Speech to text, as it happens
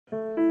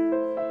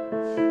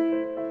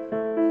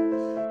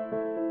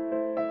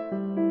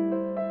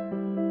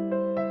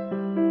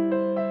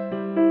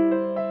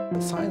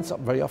Science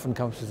very often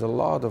comes with a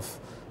lot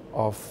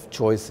of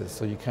choices,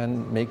 so you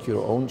can make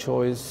your own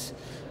choice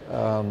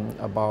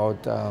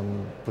about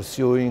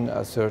pursuing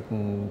a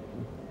certain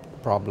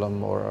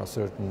problem or a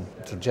certain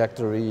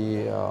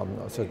trajectory, a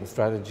certain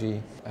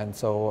strategy, and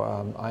so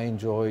I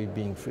enjoy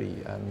being free,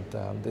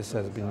 and this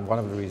has been one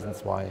of the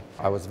reasons why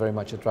I was very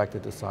much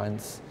attracted to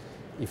science,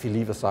 if you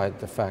leave aside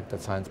the fact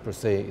that science per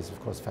se is of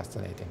course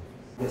fascinating.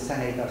 The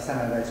Senate of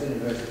Semmelweis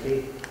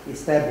University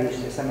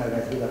established the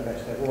Semmelweis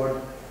Budapest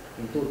Award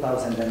in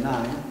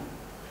 2009,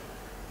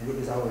 and it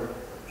is our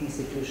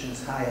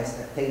institution's highest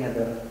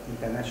attainable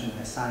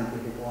international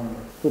scientific honor.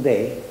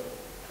 Today,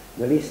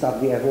 the list of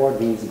the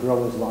awardees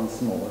grows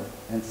once more,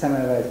 and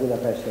Semmelweis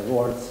Budapest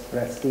Award's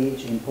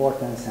prestige,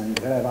 importance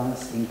and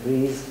relevance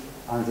increase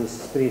on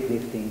this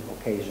spirit-lifting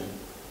occasion.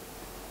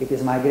 It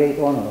is my great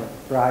honor,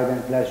 pride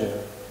and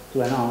pleasure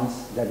to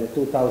announce that the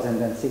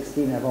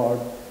 2016 award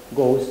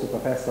goes to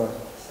Professor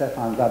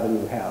Stefan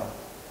W.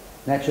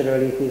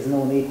 Naturally, it is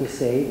no need to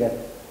say that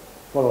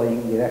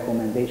following the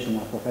recommendation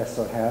of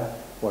Professor Hell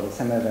for the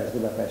Semmelweis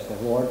Budapest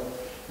Award,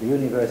 the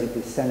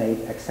University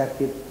Senate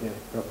accepted the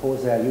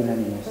proposal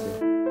unanimously.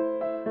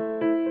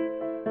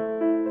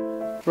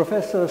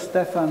 Professor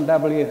Stefan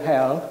W.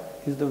 Hell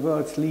is the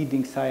world's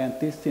leading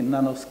scientist in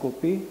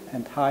nanoscopy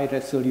and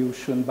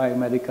high-resolution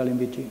biomedical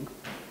imaging.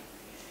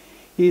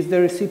 He is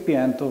the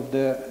recipient of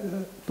the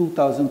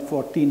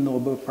 2014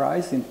 Nobel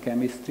Prize in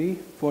Chemistry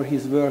for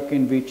his work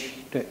in which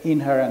the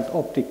inherent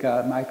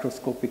optical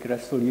microscopic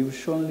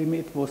resolution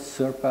limit was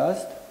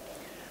surpassed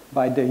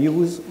by the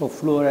use of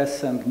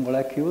fluorescent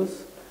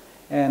molecules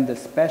and the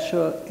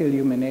special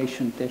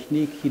illumination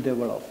technique he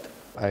developed.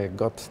 I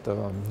got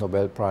the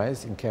Nobel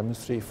Prize in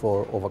Chemistry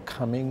for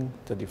overcoming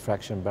the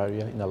diffraction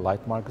barrier in a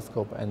light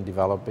microscope and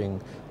developing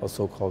a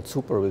so-called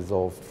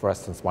super-resolved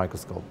fluorescence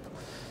microscope.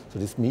 So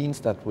this means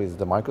that with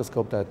the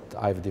microscope that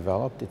I've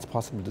developed, it's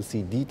possible to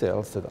see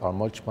details that are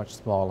much, much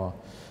smaller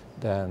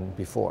than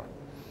before.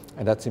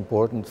 And that's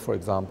important, for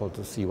example,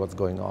 to see what's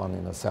going on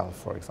in a cell,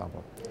 for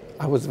example.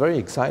 I was very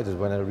excited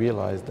when I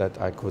realized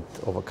that I could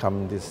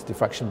overcome this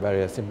diffraction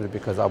barrier simply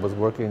because I was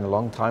working a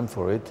long time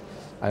for it.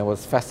 I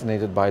was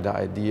fascinated by the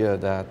idea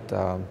that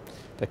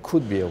there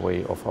could be a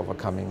way of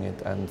overcoming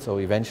it. And so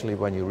eventually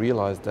when you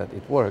realize that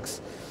it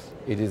works,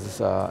 it is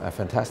a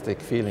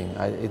fantastic feeling.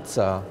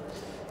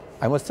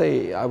 I must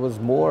say I was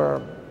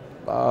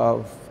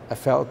I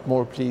felt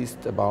more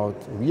pleased about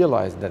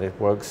realizing that it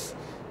works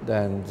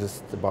than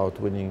just about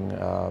winning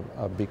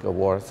a big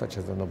award such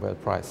as the Nobel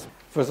Prize.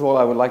 First of all,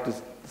 I would like to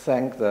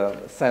thank the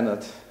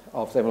Senate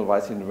of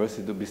Semmelweis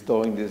University for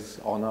bestowing this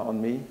honor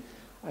on me.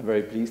 I'm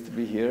very pleased to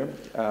be here.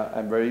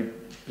 I'm very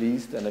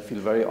pleased and I feel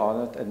very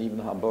honored and even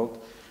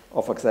humbled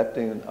of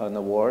accepting an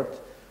award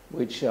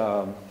which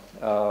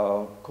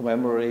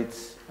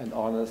commemorates and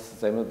honors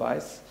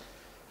Semmelweis.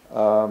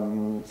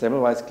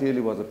 Semmelweis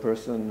clearly was a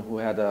person who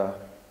had a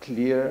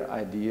clear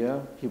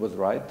idea. He was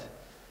right,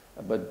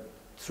 but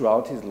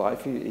throughout his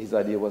life his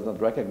idea was not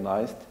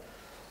recognized.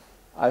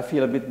 I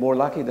feel a bit more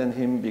lucky than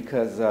him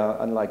because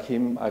unlike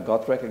him I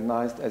got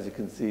recognized, as you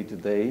can see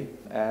today,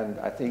 and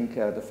I think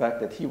the fact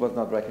that he was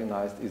not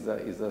recognized is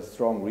a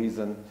strong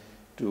reason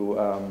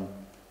to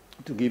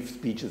give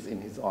speeches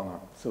in his honor.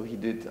 So he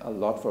did a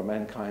lot for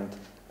mankind,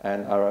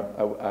 and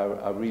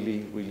I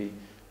really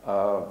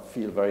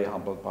feel very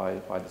humbled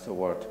by this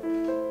award.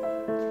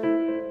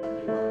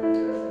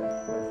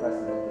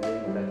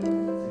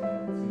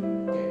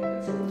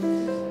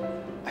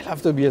 I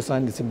love to be a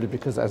scientist simply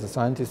because as a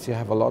scientist you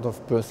have a lot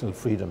of personal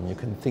freedom. You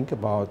can think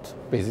about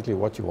basically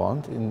what you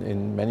want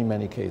in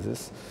many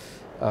cases,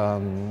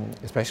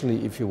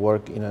 especially if you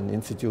work in an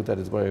institute that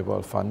is very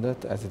well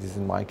funded, as it is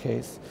in my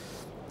case.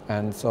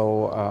 And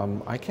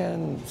so I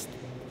can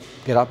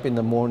get up in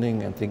the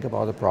morning and think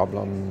about a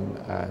problem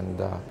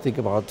and think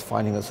about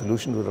finding a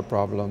solution to the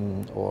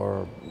problem,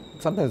 or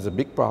sometimes a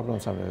big problem,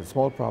 sometimes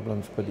small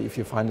problems, but if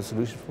you find a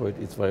solution for it,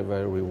 it's very,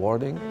 very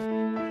rewarding.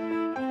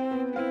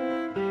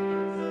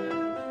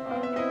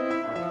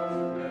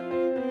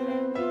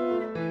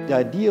 The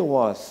idea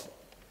was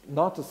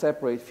not to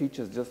separate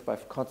features just by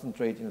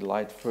concentrating the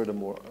light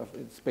furthermore,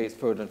 space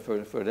further and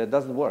further. That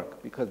doesn't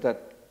work because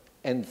that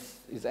is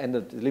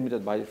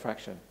limited by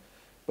diffraction.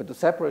 But to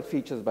separate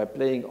features by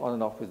playing on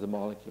and off with the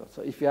molecules.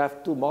 So if you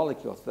have two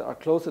molecules that are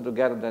closer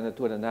together than the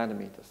 200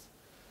 nanometers,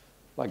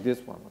 like this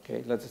one,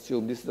 okay? Let's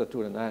assume this is the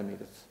 200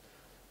 nanometers.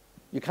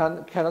 You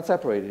cannot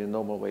separate it in a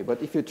normal way.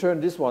 But if you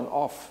turn this one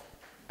off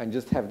and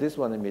just have this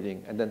one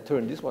emitting, and then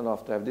turn this one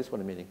off to have this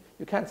one emitting,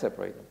 you can't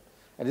separate them.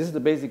 And this is the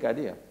basic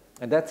idea.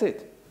 And that's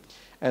it.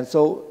 And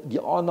so the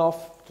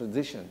on-off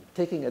transition,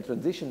 taking a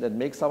transition that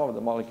makes some of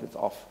the molecules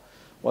off,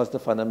 was the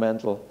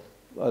fundamental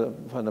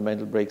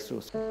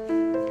breakthrough.